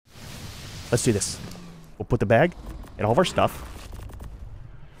Let's do this. We'll put the bag and all of our stuff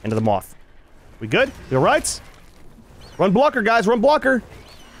into the moth. We good? We all right? Run blocker, guys. Run blocker.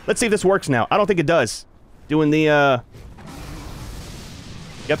 Let's see if this works now. I don't think it does. Doing the,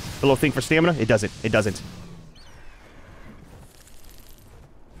 Yep, the little thing for stamina. It doesn't. It doesn't.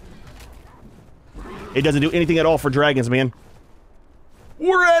 It doesn't do anything at all for dragons, man.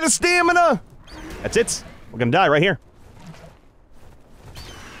 We're out of stamina! That's it. We're gonna die right here.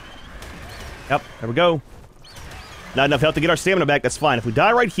 Yep, there we go. Not enough health to get our stamina back. That's fine. If we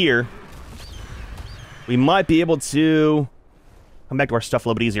die right here, we might be able to come back to our stuff a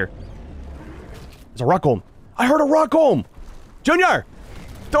little bit easier. There's a rock home. I heard a rock home! Junior!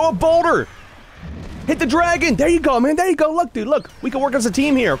 Throw a boulder! Hit the dragon! There you go, man. There you go. Look, dude, look. We can work as a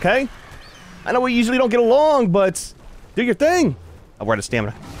team here, okay? I know we usually don't get along, but do your thing. Oh, we're out of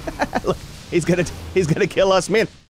stamina. Look, he's gonna kill us, man.